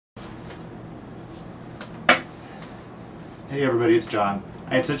Hey everybody, it's John.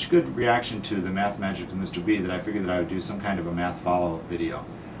 I had such a good reaction to the Math Magic with Mr. B that I figured that I would do some kind of a math follow-up video.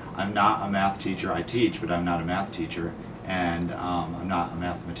 I'm not a math teacher. I teach, but I'm not a math teacher, and I'm not a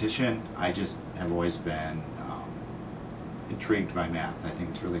mathematician. I just have always been intrigued by math. I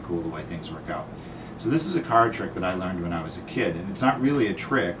think it's really cool the way things work out. So this is a card trick that I learned when I was a kid, and it's not really a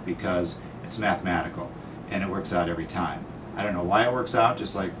trick because it's mathematical, and it works out every time. I don't know why it works out,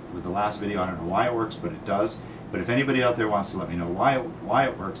 just like with the last video, I don't know why it works, but it does. But if anybody out there wants to let me know why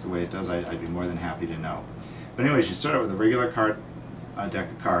it works the way it does, I'd be more than happy to know. But anyways, you start out with a regular card,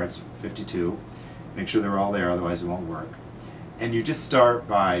 deck of cards, 52. Make sure they're all there, otherwise it won't work. And you just start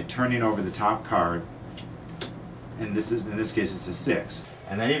by turning over the top card, and in this case it's a 6.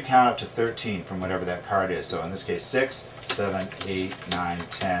 And then you count up to 13 from whatever that card is. So in this case 6, 7, 8, 9,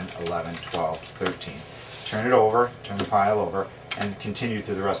 10, 11, 12, 13. Turn it over, turn the pile over, and continue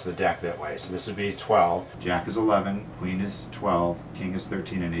through the rest of the deck that way. So this would be 12, Jack is 11, Queen is 12, King is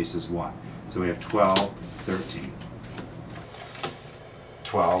 13, and Ace is 1. So we have 12, 13.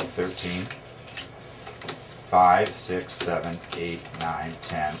 12, 13, 5, 6, 7, 8, 9,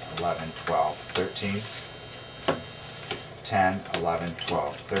 10, 11, 12, 13, 10, 11,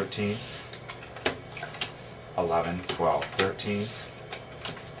 12, 13, 11, 12, 13,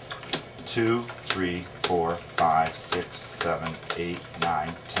 2, 3, 4, 5, 6, 7, 8, 9,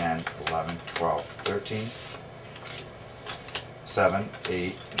 10, 11, 12, 13, 7,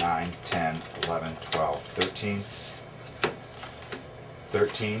 8, 9, 10, 11, 12, 13,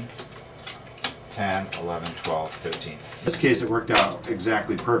 13, 10, 11, 12, 13. In this case it worked out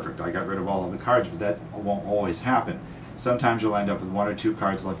exactly perfect. I got rid of all of the cards, but that won't always happen. Sometimes you'll end up with 1 or 2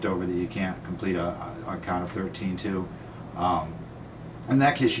 cards left over that you can't complete a count of 13 to. In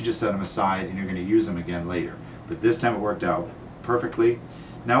that case, you just set them aside and you're going to use them again later. But this time it worked out perfectly.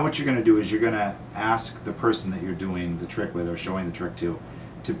 Now what you're going to do is you're going to ask the person that you're doing the trick with or showing the trick to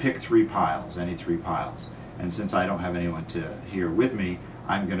pick 3 piles, any 3 piles. And since I don't have anyone here with me,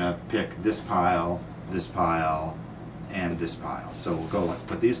 I'm going to pick this pile, and this pile. So we'll go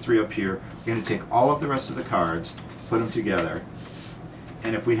put these 3 up here. We're going to take all of the rest of the cards, put them together,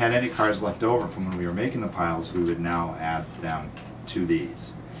 and if we had any cards left over from when we were making the piles, we would now add them to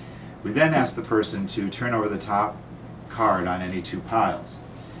these. We then ask the person to turn over the top card on any 2 piles.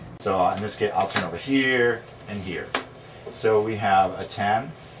 So in this case, I'll turn over here and here. So we have a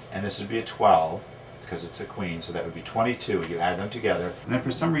 10, and this would be a 12, because it's a queen, so that would be 22. You add them together, and then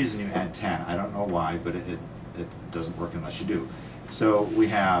for some reason you add 10. I don't know why, but it doesn't work unless you do. So we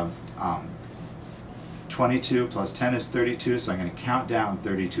have 22 plus 10 is 32, so I'm going to count down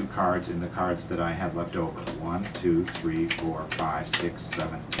 32 cards in the cards that I have left over. 1, 2, 3, 4, 5, 6,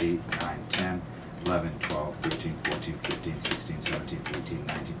 7, 8, 9, 10, 11, 12, 13, 14, 15, 16, 17, 18,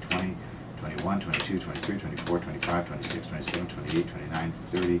 19, 20, 21, 22, 23, 24, 25, 26, 27, 28, 29,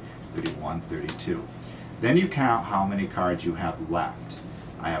 30, 31, 32. Then you count how many cards you have left.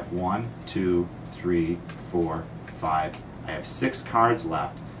 I have 1, 2, 3, 4, 5. I have 6 cards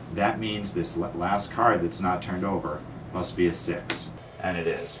left. That means this last card that's not turned over must be a 6. And it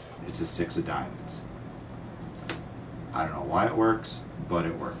is. It's a 6 of diamonds. I don't know why it works, but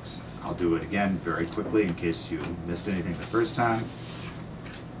it works. I'll do it again very quickly in case you missed anything the first time.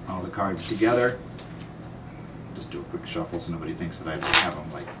 All the cards together. Just do a quick shuffle so nobody thinks that I have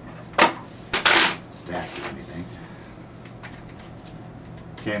them like stacked or anything.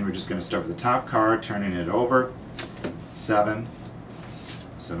 Okay, and we're just going to start with the top card, turning it over. 7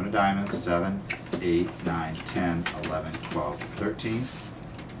 of diamonds, 7, 8, 9, 10, 11, 12, 13.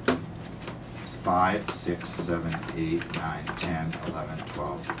 5, 6, 7, 8, 9, 10, 11,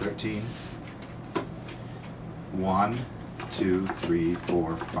 12, 13. 1, 2, 3,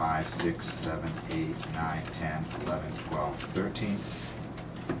 4, 5, 6, 7, 8, 9, 10, 11, 12, 13.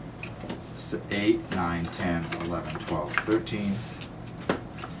 8, 9, 10, 11, 12, 13.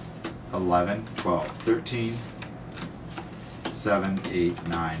 11, 12, 13. 7, 8,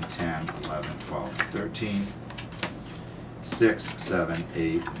 9, 10, 11, 12, 13. 6, 7,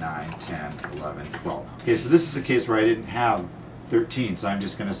 8, 9, 10, 11, 12. Okay, so this is a case where I didn't have 13, so I'm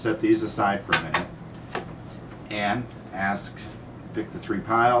just going to set these aside for a minute and pick the 3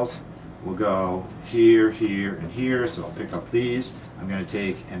 piles. We'll go here, here, and here, so I'll pick up these. I'm going to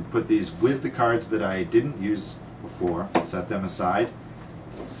take and put these with the cards that I didn't use before, set them aside.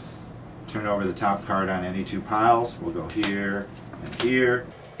 Turn over the top card on any 2 piles. We'll go here and here.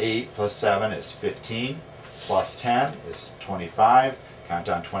 8 plus 7 is 15. Plus 10 is 25. Count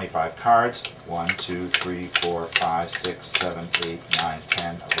down 25 cards. 1, 2, 3, 4, 5, 6, 7, 8, 9,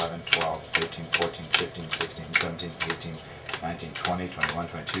 10, 11, 12, 13, 14, 15, 16, 17, 18, 19, 20, 21,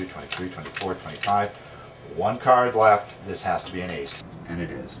 22, 23, 24, 25. One card left. This has to be an ace, and it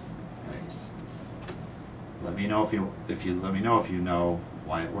is an ace. Let me know if you know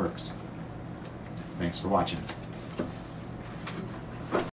why it works. Thanks for watching.